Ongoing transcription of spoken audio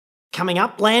Coming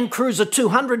up, Land Cruiser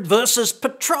 200 versus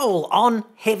Patrol on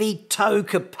heavy tow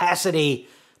capacity.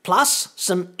 Plus,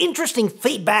 some interesting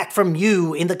feedback from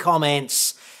you in the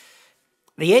comments.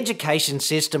 The education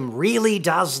system really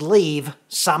does leave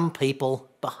some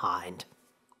people behind.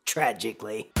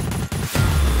 Tragically.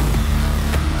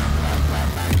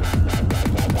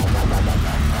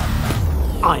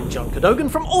 I'm John Cadogan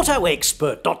from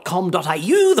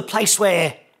AutoExpert.com.au, the place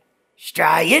where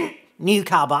Australian new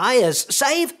car buyers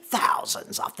save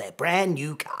thousands off their brand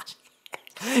new cars.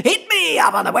 Hit me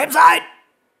up on the website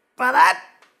for that.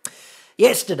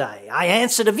 Yesterday, I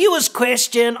answered a viewer's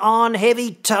question on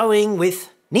heavy towing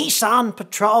with Nissan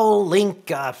Patrol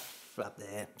link up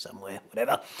there somewhere,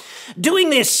 whatever. Doing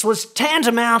this was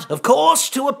tantamount, of course,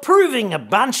 to approving a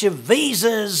bunch of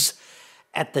visas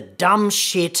at the dumb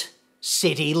shit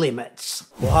city limits.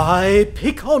 Why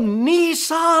pick on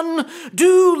Nissan?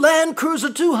 Do Land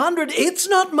Cruiser 200, it's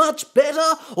not much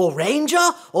better, or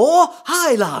Ranger, or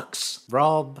Hilux.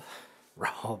 Rob.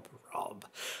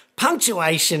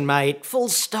 Punctuation, mate, full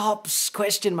stops,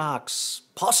 question marks,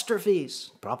 apostrophes,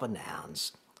 proper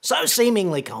nouns. So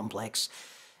seemingly complex.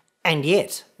 And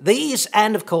yet, these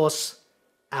and, of course,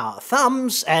 our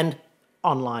thumbs and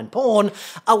online porn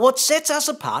are what sets us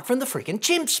apart from the frickin'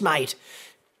 chimps, mate.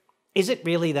 Is it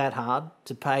really that hard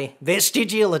to pay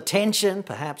vestigial attention,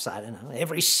 perhaps, I don't know,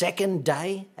 every second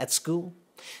day at school?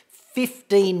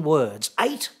 15 words,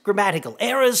 8 grammatical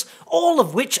errors, all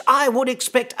of which I would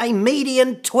expect a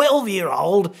median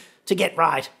 12-year-old to get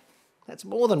right. That's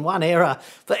more than one error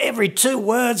for every 2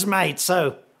 words, mate,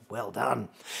 so well done.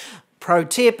 Pro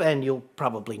tip, and you'll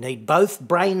probably need both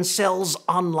brain cells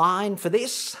online for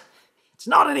this. It's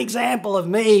not an example of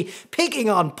me picking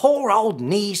on poor old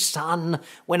Nissan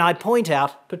when I point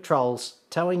out Patrol's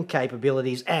towing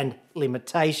capabilities and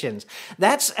limitations.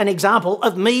 That's an example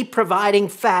of me providing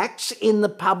facts in the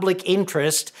public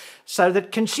interest so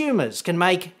that consumers can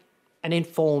make an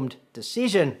informed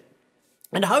decision,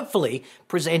 and hopefully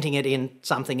presenting it in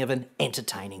something of an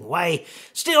entertaining way.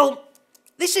 Still,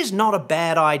 this is not a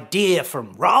bad idea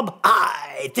from Rob.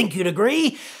 I think you'd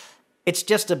agree. It's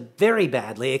just a very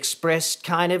badly expressed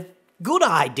kind of good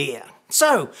idea.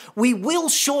 So, we will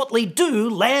shortly do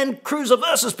Land Cruiser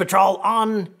versus Patrol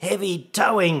on heavy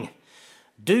towing.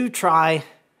 Do try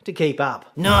to keep up.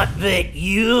 Not that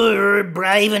you're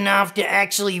brave enough to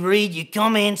actually read your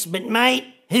comments, but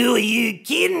mate, who are you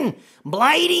kidding?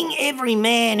 Blading every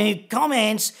man who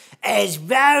comments as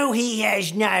though he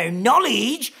has no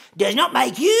knowledge does not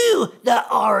make you the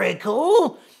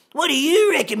oracle. What do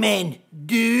you recommend,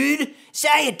 dude?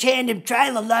 Say a tandem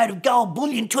trailer load of gold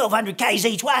bullion, 1,200 Ks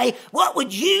each way. What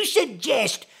would you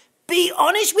suggest? Be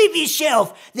honest with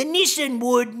yourself. The Nissan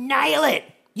would nail it.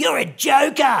 You're a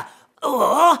joker. Or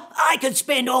I could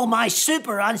spend all my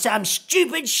super on some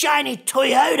stupid shiny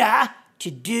Toyota to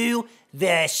do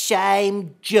the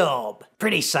same job.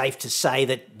 Pretty safe to say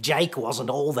that Jake wasn't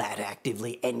all that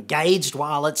actively engaged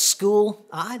while at school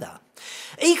either.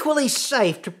 Equally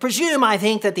safe to presume, I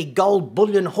think, that the gold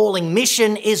bullion hauling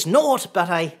mission is naught but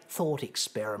a thought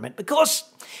experiment, because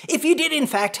if you did in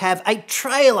fact have a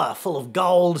trailer full of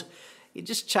gold, you'd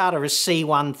just charter a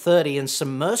C-130 and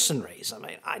some mercenaries. I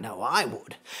mean, I know I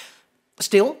would.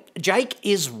 Still, Jake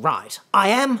is right. I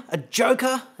am a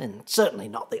joker, and certainly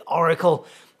not the Oracle.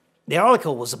 The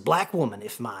Oracle was a black woman,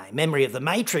 if my memory of the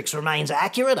Matrix remains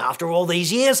accurate after all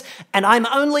these years, and I'm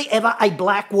only ever a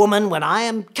black woman when I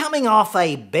am coming off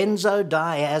a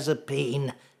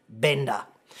benzodiazepine bender.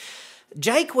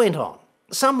 Jake went on,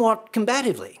 somewhat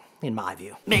combatively, in my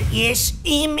view. But yes,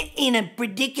 him in a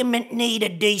predicament need a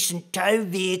decent tow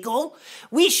vehicle.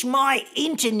 Wish my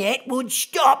internet would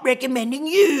stop recommending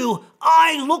you.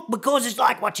 I look because it's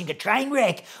like watching a train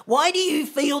wreck. Why do you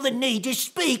feel the need to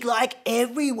speak like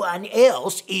everyone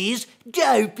else is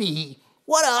dopey?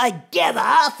 What I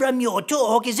gather from your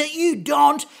talk is that you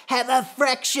don't have a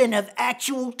fraction of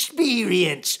actual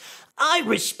experience. I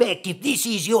respect if this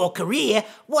is your career.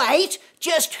 Wait,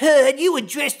 just heard you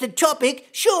address the topic.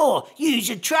 Sure, use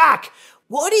a truck.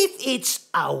 What if it's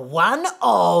a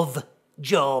one-of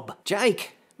job?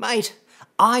 Jake, mate,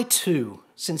 I too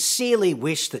sincerely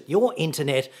wish that your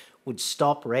internet would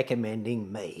stop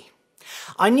recommending me.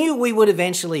 I knew we would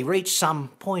eventually reach some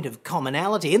point of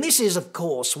commonality, and this is, of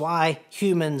course, why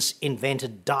humans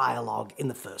invented dialogue in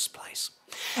the first place.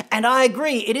 And I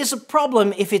agree, it is a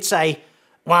problem if it's a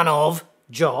one-of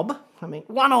job. I mean,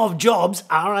 one-of jobs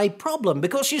are a problem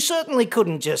because you certainly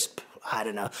couldn't just I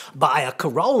don't know, buy a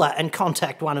Corolla and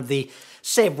contact one of the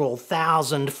several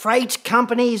thousand freight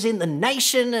companies in the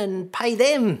nation and pay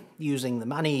them using the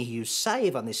money you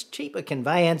save on this cheaper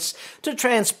conveyance to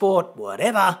transport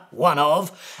whatever one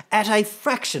of at a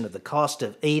fraction of the cost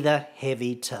of either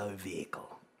heavy tow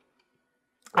vehicle.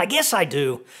 I guess I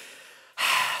do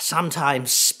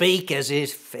sometimes speak as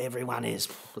if everyone is,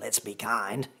 let's be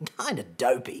kind of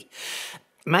dopey.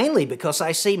 Mainly because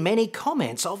I see many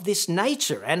comments of this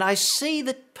nature and I see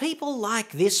that people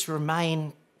like this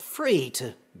remain free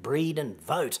to breed and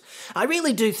vote. I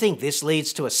really do think this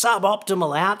leads to a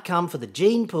suboptimal outcome for the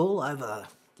gene pool over the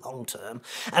long term,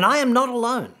 and I am not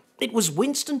alone. It was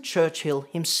Winston Churchill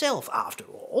himself, after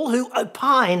all, who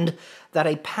opined that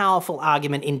a powerful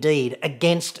argument indeed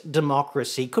against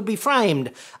democracy could be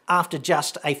framed after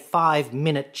just a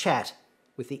 5-minute chat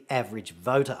with the average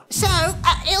voter. So,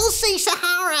 LC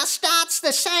Sahara starts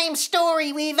the same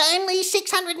story with only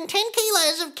 610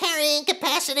 kilos of carrying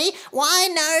capacity. Why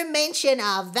no mention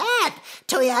of that?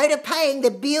 Toyota paying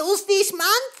the bills this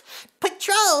month?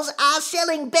 Patrols are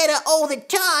selling better all the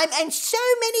time, and so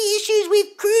many issues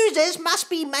with cruisers must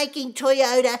be making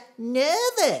Toyota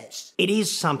nervous. It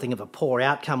is something of a poor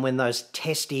outcome when those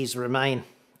testes remain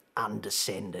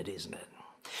undescended, isn't it?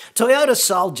 Toyota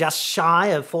sold just shy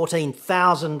of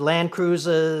 14,000 Land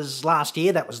Cruisers last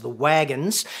year. That was the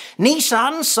wagons.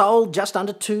 Nissan sold just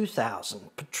under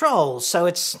 2,000 Patrols, so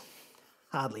it's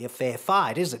hardly a fair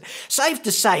fight, is it? Safe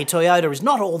to say Toyota is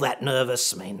not all that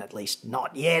nervous, at least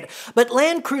not yet, but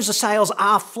Land Cruiser sales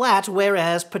are flat,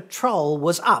 whereas Patrol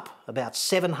was up about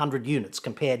 700 units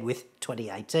compared with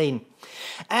 2018.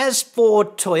 As for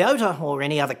Toyota or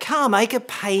any other car maker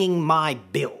paying my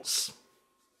bills,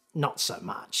 not so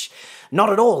much. Not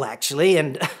at all, actually,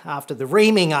 and after the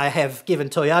reaming I have given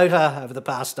Toyota over the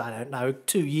past,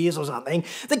 2 years or something,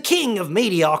 the king of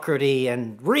mediocrity,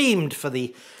 and reamed for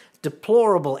the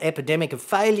deplorable epidemic of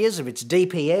failures of its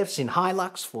DPFs in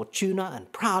Hilux, Fortuna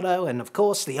and Prado, and of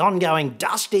course the ongoing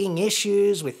dusting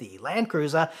issues with the Land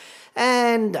Cruiser,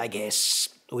 and I guess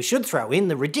we should throw in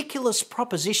the ridiculous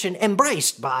proposition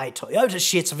embraced by Toyota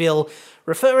Shitsville,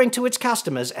 referring to its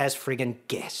customers as friggin'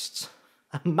 guests.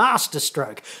 A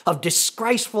masterstroke of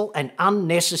disgraceful and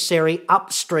unnecessary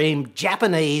upstream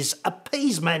Japanese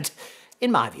appeasement,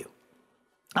 in my view.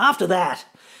 After that,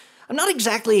 I'm not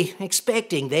exactly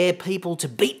expecting their people to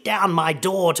beat down my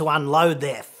door to unload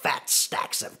their fat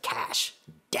stacks of cash.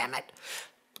 Damn it.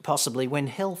 Possibly when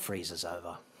hell freezes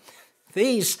over.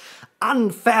 These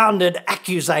unfounded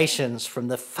accusations from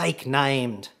the fake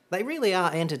named, they really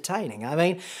are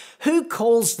entertaining. Who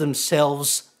calls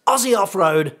themselves Aussie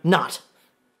Off-Road Nut?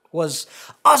 Was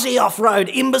Aussie Off-Road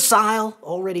Imbecile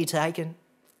already taken?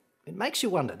 It makes you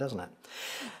wonder, doesn't it?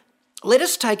 Let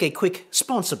us take a quick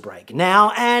sponsor break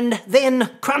now and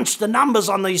then crunch the numbers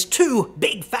on these two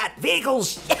big fat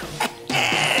vehicles.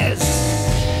 Yes!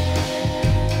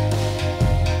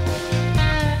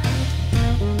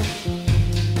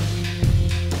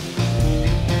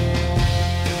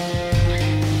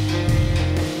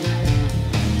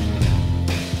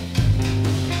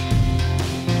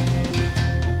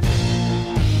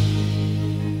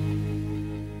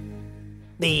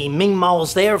 The Ming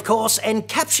moles there, of course,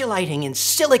 encapsulating in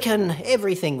silicon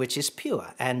everything which is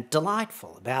pure and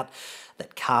delightful about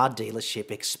that car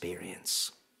dealership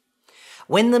experience.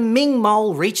 When the Ming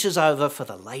mole reaches over for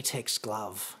the latex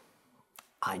glove,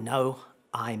 I know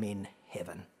I'm in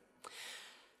heaven.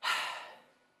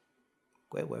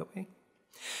 Where were we?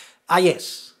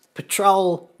 Yes,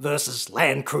 Patrol versus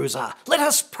Land Cruiser. Let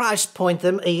us price point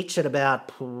them each at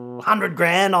about 100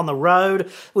 grand on the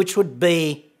road, which would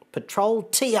be Patrol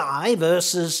TI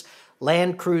versus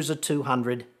Land Cruiser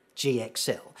 200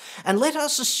 GXL. And let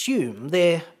us assume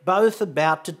they're both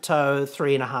about to tow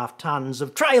 3.5 tonnes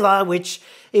of trailer, which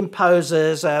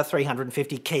imposes a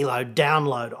 350 kilo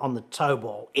download on the tow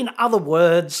ball. In other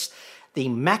words, the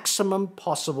maximum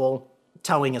possible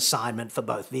towing assignment for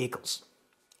both vehicles.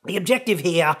 The objective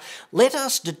here, let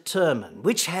us determine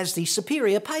which has the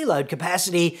superior payload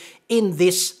capacity in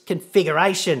this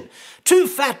configuration. Two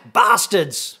fat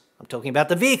bastards. I'm talking about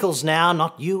the vehicles now,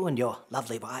 not you and your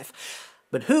lovely wife.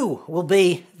 But who will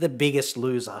be the biggest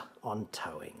loser on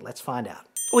towing? Let's find out.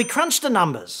 We crunched the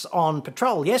numbers on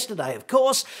Patrol yesterday, of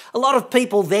course. A lot of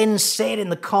people then said in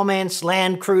the comments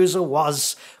Land Cruiser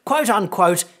was,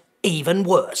 quote-unquote, even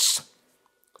worse.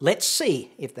 Let's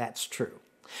see if that's true.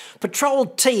 Patrol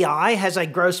TI has a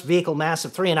gross vehicle mass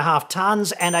of 3.5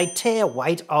 tonnes and a tare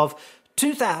weight of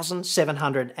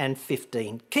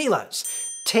 2,715 kilos.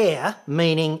 Tare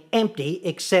meaning empty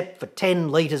except for 10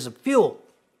 litres of fuel.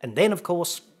 And then, of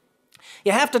course,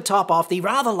 You have to top off the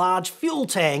rather large fuel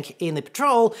tank in the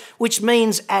Patrol, which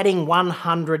means adding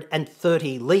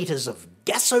 130 litres of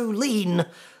gasoline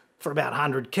for about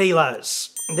 100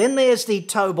 kilos. Then there's the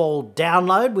towball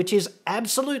download, which is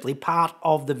absolutely part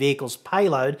of the vehicle's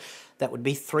payload. That would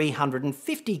be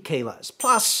 350 kilos.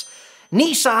 Plus,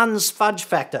 Nissan's fudge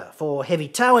factor for heavy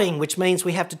towing, which means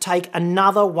we have to take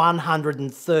another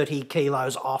 130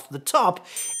 kilos off the top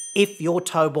if your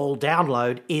towball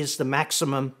download is the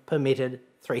maximum permitted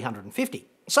 350.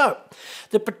 So,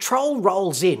 the Patrol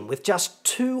rolls in with just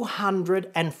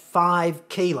 205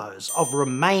 kilos of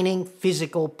remaining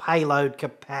physical payload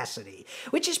capacity,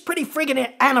 which is pretty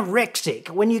friggin' anorexic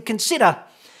when you consider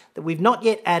that we've not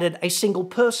yet added a single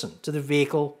person to the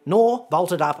vehicle, nor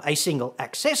bolted up a single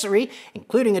accessory,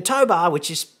 including a tow bar, which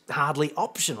is hardly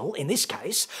optional in this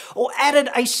case, or added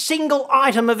a single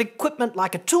item of equipment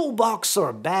like a toolbox or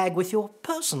a bag with your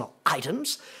personal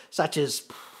items, such as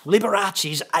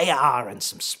Liberace's AR and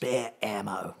some spare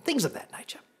ammo, things of that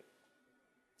nature.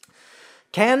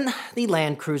 Can the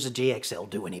Land Cruiser GXL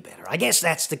do any better? I guess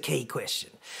that's the key question.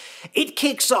 It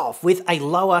kicks off with a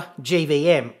lower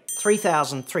GVM,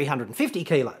 3,350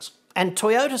 kilos. And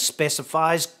Toyota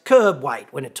specifies curb weight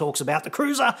when it talks about the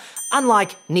Cruiser,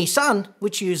 unlike Nissan,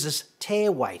 which uses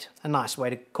tare weight. A nice way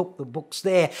to cook the books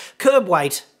there. Curb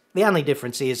weight, the only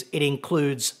difference is it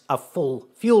includes a full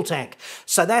fuel tank.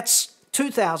 So that's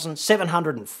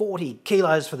 2,740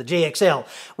 kilos for the GXL.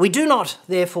 We do not,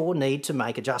 therefore, need to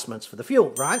make adjustments for the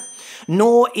fuel, right?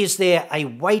 Nor is there a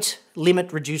weight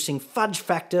limit reducing fudge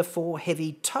factor for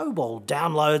heavy towball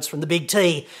downloads from the Big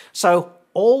T. So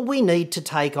all we need to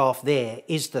take off there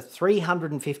is the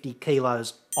 350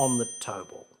 kilos on the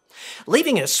towball,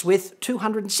 leaving us with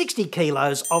 260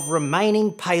 kilos of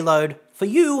remaining payload for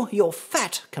you, your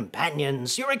fat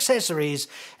companions, your accessories,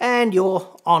 and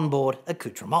your onboard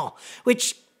accoutrement,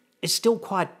 which is still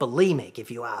quite bulimic if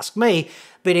you ask me,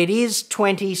 but it is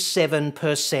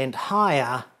 27%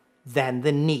 higher than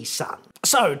the Nissan.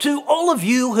 So, to all of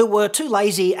you who were too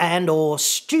lazy and or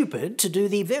stupid to do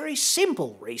the very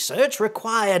simple research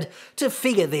required to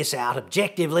figure this out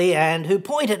objectively and who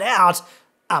pointed out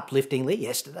upliftingly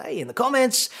yesterday in the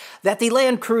comments that the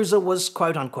Land Cruiser was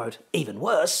quote-unquote even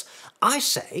worse, I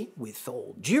say, with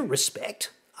all due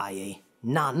respect, i.e.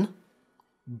 none,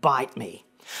 bite me.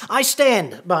 I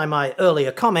stand by my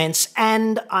earlier comments,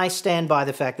 and I stand by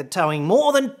the fact that towing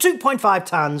more than 2.5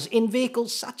 tonnes in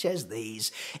vehicles such as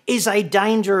these is a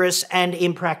dangerous and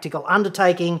impractical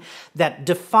undertaking that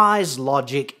defies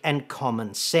logic and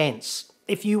common sense.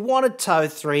 If you want to tow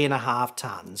 3.5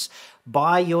 tonnes,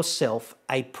 buy yourself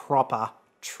a proper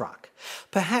truck.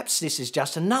 Perhaps this is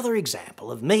just another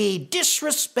example of me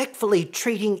disrespectfully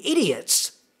treating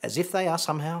idiots as if they are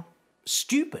somehow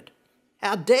stupid.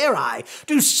 How dare I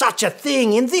do such a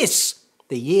thing in this,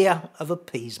 the year of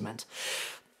appeasement?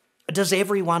 Does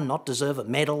everyone not deserve a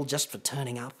medal just for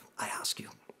turning up, I ask you?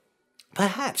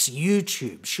 Perhaps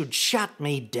YouTube should shut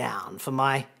me down for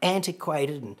my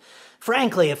antiquated and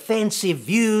frankly offensive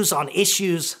views on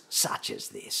issues such as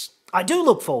this. I do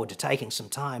look forward to taking some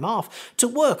time off to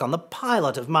work on the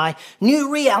pilot of my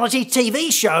new reality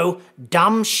TV show,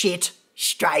 Dumb Shit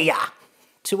Australia,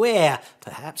 to air,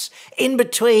 perhaps, in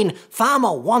between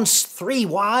Farmer Wants 3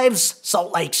 Wives,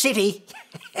 Salt Lake City,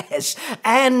 yes,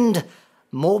 and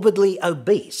Morbidly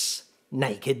Obese,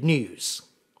 Naked News.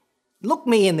 Look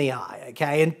me in the eye,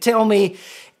 okay, and tell me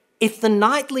if the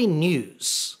nightly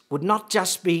news would not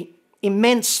just be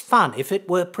immense fun if it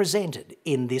were presented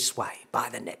in this way by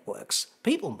the networks.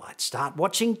 People might start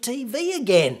watching TV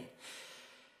again.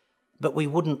 But we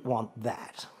wouldn't want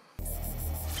that.